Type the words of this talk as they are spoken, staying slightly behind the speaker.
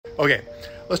Okay,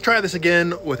 let's try this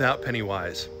again without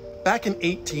Pennywise. Back in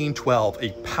 1812, a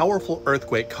powerful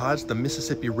earthquake caused the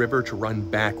Mississippi River to run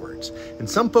backwards, and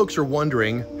some folks are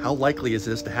wondering, how likely is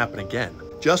this to happen again?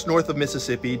 Just north of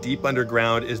Mississippi, deep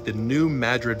underground, is the new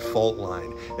Madrid fault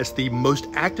line. It's the most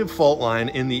active fault line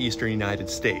in the eastern United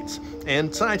States,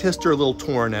 and scientists are a little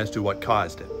torn as to what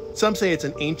caused it. Some say it's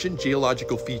an ancient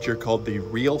geological feature called the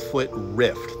Reelfoot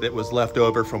Rift that was left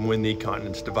over from when the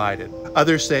continents divided.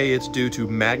 Others say it's due to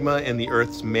magma in the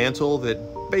Earth's mantle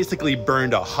that basically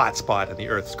burned a hot spot in the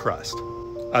Earth's crust.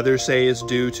 Others say it's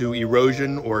due to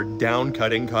erosion or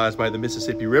downcutting caused by the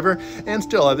Mississippi River, and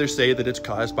still others say that it's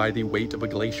caused by the weight of a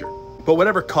glacier. But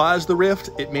whatever caused the rift,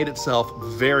 it made itself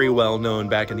very well known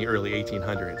back in the early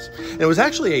 1800s. And it was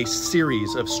actually a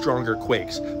series of stronger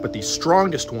quakes, but the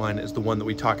strongest one is the one that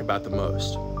we talk about the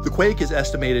most. The quake is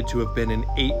estimated to have been an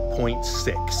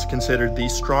 8.6, considered the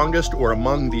strongest or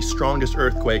among the strongest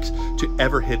earthquakes to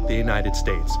ever hit the United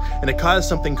States. And it caused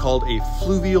something called a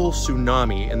fluvial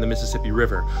tsunami in the Mississippi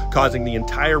River, causing the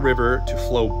entire river to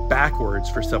flow backwards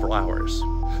for several hours.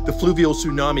 The fluvial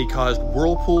tsunami caused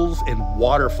whirlpools and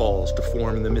waterfalls to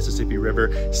form in the Mississippi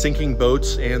River, sinking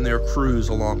boats and their crews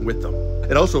along with them.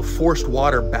 It also forced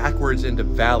water backwards into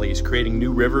valleys, creating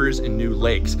new rivers and new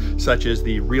lakes, such as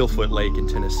the Reelfoot Lake in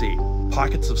Tennessee.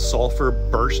 Pockets of sulfur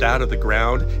burst out of the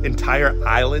ground, entire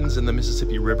islands in the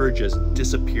Mississippi River just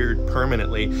disappeared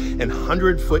permanently, and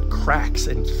 100-foot cracks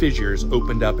and fissures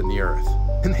opened up in the earth.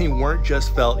 And they weren't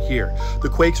just felt here. The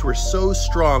quakes were so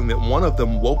strong that one of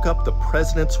them woke up the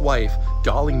president's wife,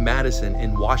 Dolly Madison,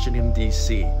 in Washington,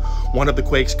 D.C. One of the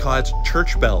quakes caused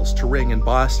church bells to ring in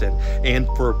Boston and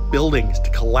for buildings to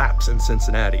collapse in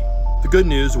Cincinnati. The good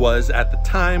news was, at the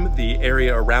time, the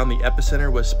area around the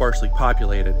epicenter was sparsely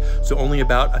populated, so only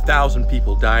about 1,000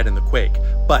 people died in the quake.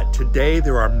 But today,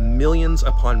 there are millions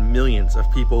upon millions of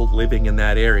people living in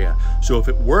that area. So if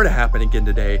it were to happen again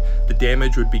today, the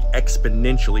damage would be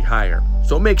exponentially higher.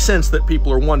 So it makes sense that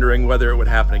people are wondering whether it would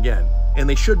happen again. And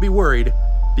they should be worried,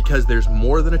 because there's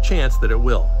more than a chance that it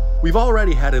will. We've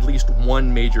already had at least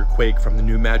one major quake from the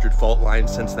new Madrid fault line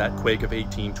since that quake of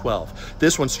 1812.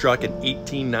 This one struck in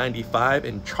 1895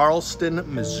 in Charleston,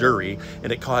 Missouri,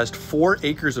 and it caused 4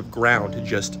 acres of ground to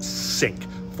just sink,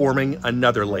 forming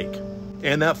another lake.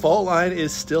 And that fault line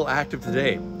is still active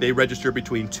today. They register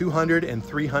between 200 and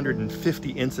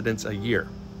 350 incidents a year.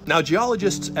 Now,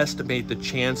 geologists estimate the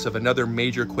chance of another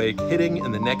major quake hitting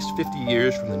in the next 50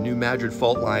 years from the new Madrid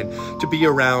fault line to be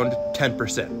around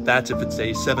 10%. That's if it's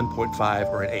a 7.5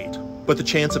 or an 8. But the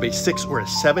chance of a 6 or a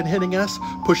 7 hitting us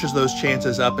pushes those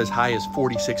chances up as high as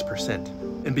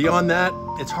 46%. And beyond that,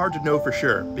 it's hard to know for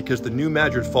sure, because the new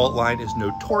Madrid fault line is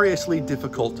notoriously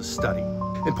difficult to study.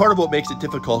 And part of what makes it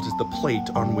difficult is the plate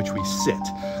on which we sit.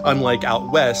 Unlike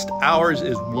out west, ours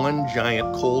is one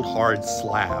giant cold hard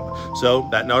slab. So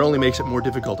that not only makes it more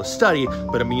difficult to study,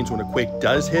 but it means when a quake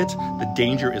does hit, the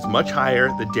danger is much higher,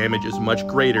 the damage is much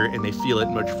greater, and they feel it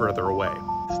much further away.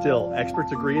 Still,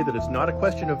 experts agree that it's not a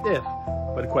question of if,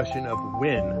 but a question of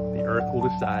when the Earth will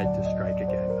decide to strike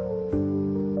again.